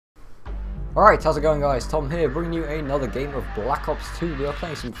Alright, how's it going guys? Tom here, bringing you another game of Black Ops 2. We are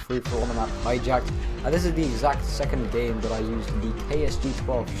playing some free-for-all on the map Hijacked, and this is the exact second game that I used the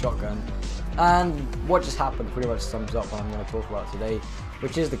KSG-12 shotgun. And what just happened pretty much sums up what I'm going to talk about today,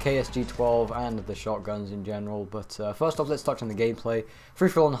 which is the KSG-12 and the shotguns in general. But first off, let's touch on the gameplay.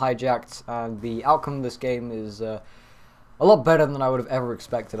 Free-for-all and Hijacked, and the outcome of this game is a lot better than I would have ever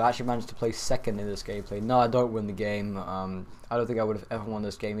expected. I actually managed to play second in this gameplay. No, I don't win the game. I don't think I would have ever won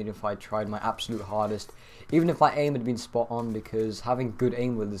this game, even if I tried my absolute hardest. Even if my aim had been spot on, because having good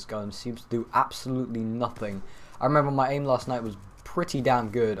aim with this gun seems to do absolutely nothing. I remember my aim last night was pretty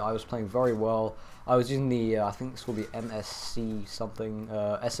damn good. I was playing very well. I was using the, I think it's called the MSC something,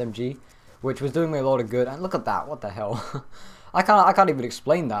 SMG, which was doing me a lot of good. And look at that, what the hell? I can't even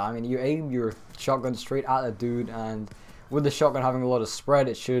explain that. I mean, you aim your shotgun straight at a dude, and with the shotgun having a lot of spread,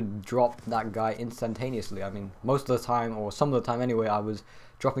 it should drop that guy instantaneously. I mean, most of the time, or some of the time anyway, I was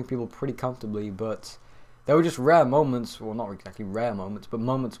dropping people pretty comfortably, but there were just rare moments, well, not exactly rare moments, but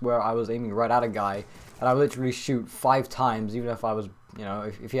moments where I was aiming right at a guy, and I would literally shoot 5 times, even if I was, you know,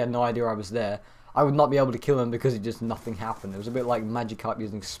 if he had no idea I was there, I would not be able to kill him because just nothing happened. It was a bit like Magikarp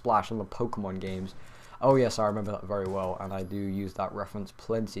using Splash on the Pokemon games. Oh yes, I remember that very well, and I do use that reference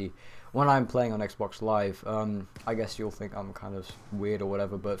plenty when I'm playing on Xbox Live. I guess you'll think I'm kind of weird or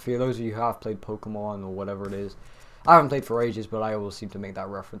whatever, but for those of you who have played Pokemon or whatever it is, I haven't played for ages, but I always seem to make that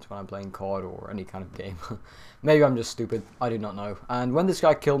reference when I'm playing COD or any kind of game. Maybe I'm just stupid, I do not know. And when this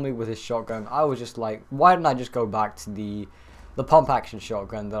guy killed me with his shotgun, I was just like, why didn't I just go back to the pump action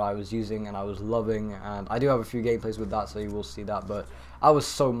shotgun that I was using and I was loving? And I do have a few gameplays with that, so you will see that, but I was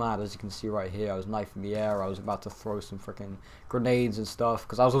so mad, as you can see right here. I was knifing the air, I was about to throw some freaking grenades and stuff,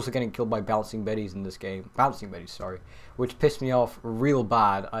 because I was also getting killed by bouncing betties in this game. Bouncing betties, sorry, which pissed me off real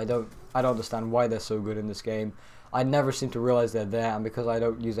bad. I don't understand why they're so good in this game. I never seem to realize they're there, and because I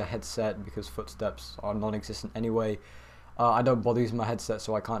don't use a headset, because footsteps are non-existent anyway, I don't bother using my headset,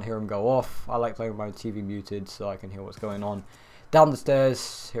 so I can't hear them go off. I like playing with my TV muted so I can hear what's going on down the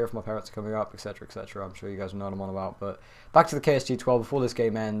stairs, hear if my parents are coming up, etc, etc. I'm sure you guys know what I'm on about. But back to the KSG-12 before this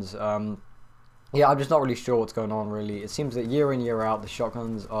game ends. Yeah, I'm just not really sure what's going on, really. It seems that year in, year out, the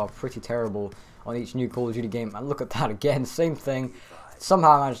shotguns are pretty terrible on each new Call of Duty game. And look at that again, same thing.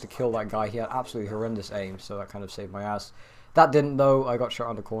 Somehow I managed to kill that guy. He had absolutely horrendous aim, so that kind of saved my ass. That didn't, though. I got shot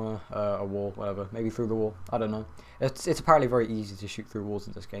on the corner, a wall, whatever. Maybe through the wall. I don't know. It's apparently very easy to shoot through walls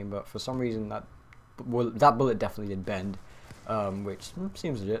in this game, but for some reason that bullet definitely did bend, which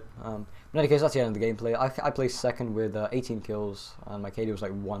seems legit. In any case, that's the end of the gameplay. I placed second with 18 kills, and my KD was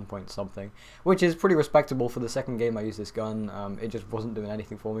like 1 point something, which is pretty respectable for the second game I used this gun. It just wasn't doing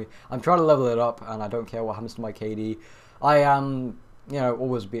anything for me. I'm trying to level it up, and I don't care what happens to my KD. I am, you know,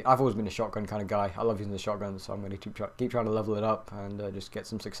 I've always been a shotgun kind of guy. I love using the shotgun, so I'm going to keep trying to level it up and just get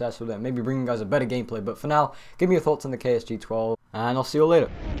some success with it. Maybe bring you guys a better gameplay. But for now, give me your thoughts on the KSG-12, and I'll see you later.